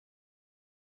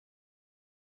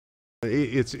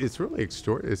It's really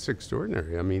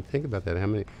extraordinary. I mean, think about that. How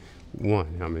many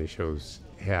shows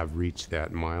have reached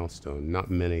that milestone? Not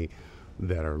many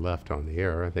that are left on the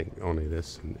air. I think only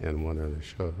this and one other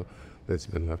show that's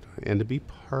been left on. And to be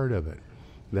part of it,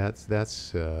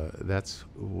 that's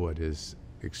what is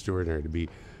extraordinary. To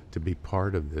be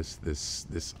part of this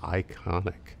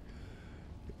iconic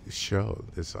show,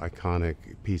 this iconic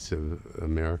piece of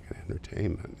American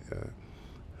entertainment.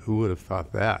 Who would have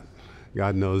thought that?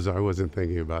 God knows I wasn't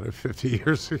thinking about it 50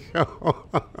 years ago.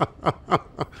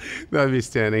 That I'd be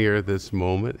standing here at this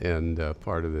moment and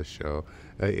part of this show.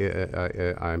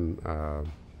 I'm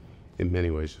in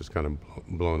many ways just kind of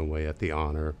blown away at the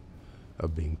honor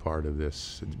of being part of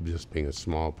this, just being a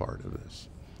small part of this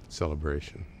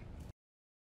celebration.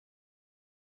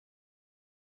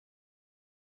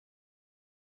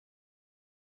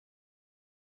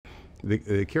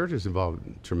 The characters evolved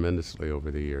tremendously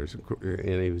over the years,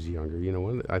 and he was younger. You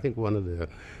know, I think one of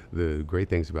the great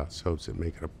things about soaps that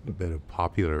make it a bit of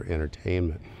popular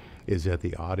entertainment is that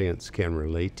the audience can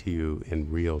relate to you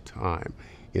in real time.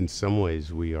 In some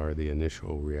ways, we are the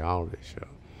initial reality show,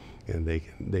 and they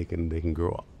can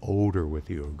grow older with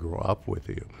you or grow up with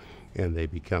you, and they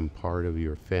become part of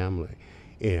your family.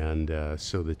 And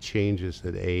so the changes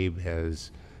that Abe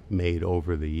has made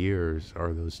over the years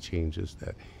are those changes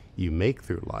that you make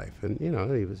through life. And you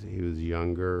know, he was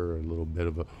younger, a little bit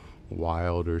of a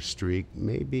wilder streak,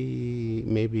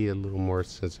 maybe a little more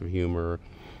sense of humor,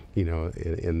 you know,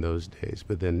 in those days.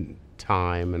 But then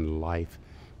time and life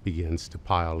begins to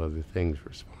pile other things,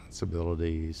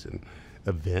 responsibilities and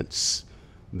events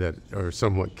that are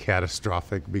somewhat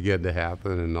catastrophic begin to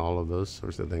happen, and all of those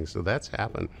sorts of things. So that's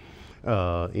happened.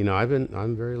 You know,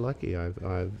 I'm very lucky.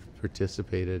 I've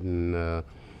participated in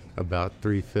about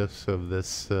 3/5 of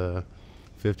this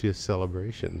 50th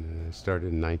celebration. I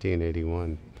started in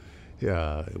 1981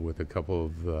 with a couple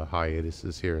of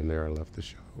hiatuses here and there. I left the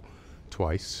show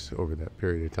twice over that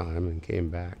period of time and came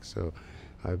back. So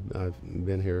I've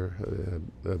been here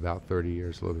about 30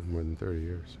 years, a little bit more than 30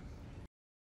 years.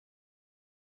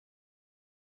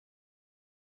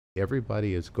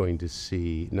 Everybody is going to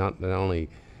see not only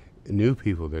new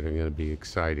people that are going to be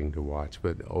exciting to watch,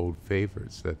 but old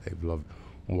favorites that they've loved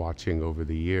watching over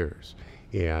the years.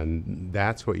 And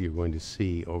that's what you're going to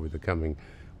see over the coming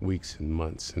weeks and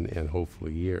months and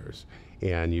hopefully years.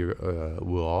 And you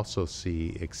will also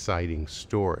see exciting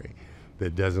story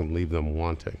that doesn't leave them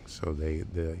wanting. So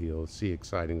you'll see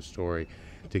exciting story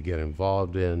to get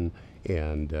involved in,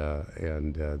 and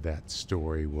that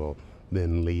story will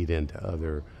then lead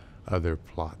into other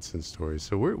plots and stories.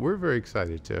 So we're very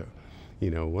excited too. You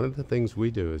know, one of the things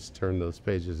we do is turn those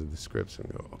pages of the scripts and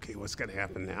go, okay, what's going to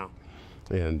happen now?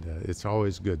 And it's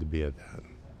always good to be at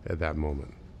that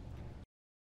moment.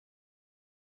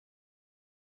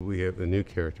 We have a new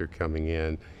character coming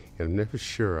in, and I'm never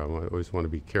sure. I always want to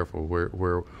be careful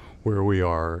where we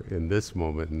are in this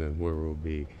moment, and then where we'll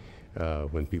be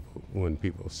when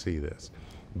people see this.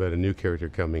 But a new character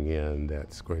coming in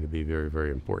that's going to be very,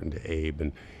 very important to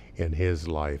Abe and his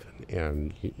life,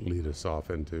 and lead us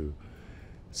off into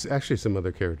actually some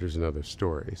other characters and other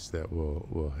stories that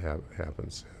will happen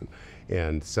soon.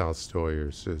 And South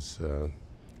Stoyers is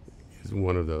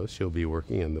one of those. She'll be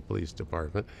working in the police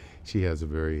department. She has a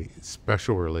very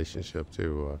special relationship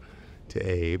to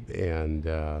Abe,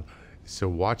 and so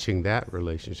watching that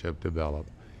relationship develop,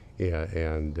 yeah,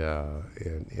 and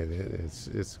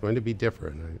it's going to be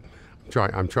different.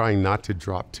 I'm trying not to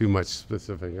drop too much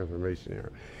specific information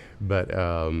here, but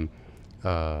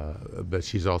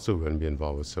she's also going to be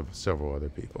involved with several other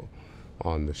people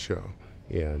on the show,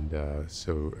 and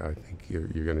so I think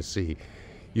you're going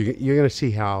to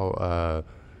see how a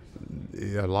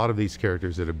lot of these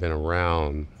characters that have been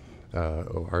around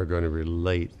are going to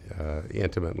relate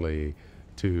intimately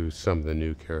to some of the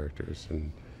new characters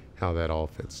and how that all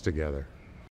fits together.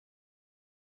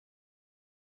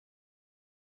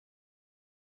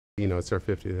 You know, it's our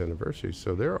 50th anniversary,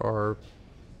 so there are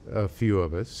a few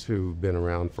of us who've been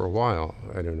around for a while.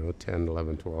 I don't know, 10,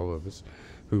 11, 12 of us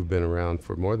who've been around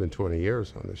for more than 20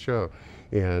 years on the show.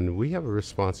 And we have a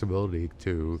responsibility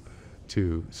to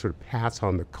sort of pass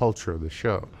on the culture of the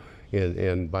show.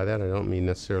 And by that I don't mean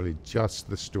necessarily just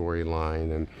the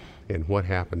storyline and what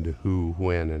happened to who,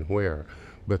 when, and where,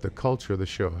 but the culture of the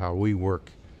show, how we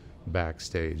work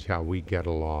backstage, how we get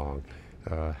along,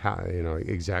 how, you know,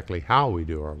 exactly how we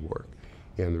do our work,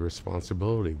 and the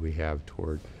responsibility we have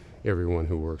toward everyone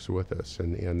who works with us.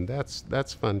 And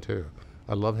that's fun too.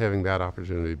 I love having that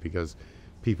opportunity because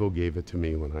people gave it to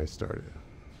me when I started.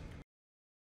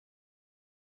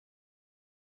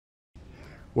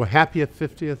 Well, happy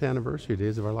 50th anniversary,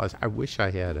 Days of Our Lives. I wish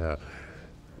I had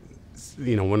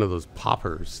one of those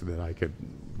poppers that I could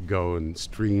go and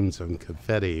streams of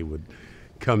confetti would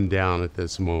come down at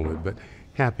this moment. But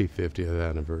happy 50th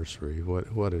anniversary.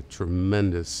 What a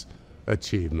tremendous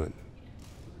achievement.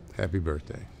 Happy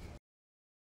birthday.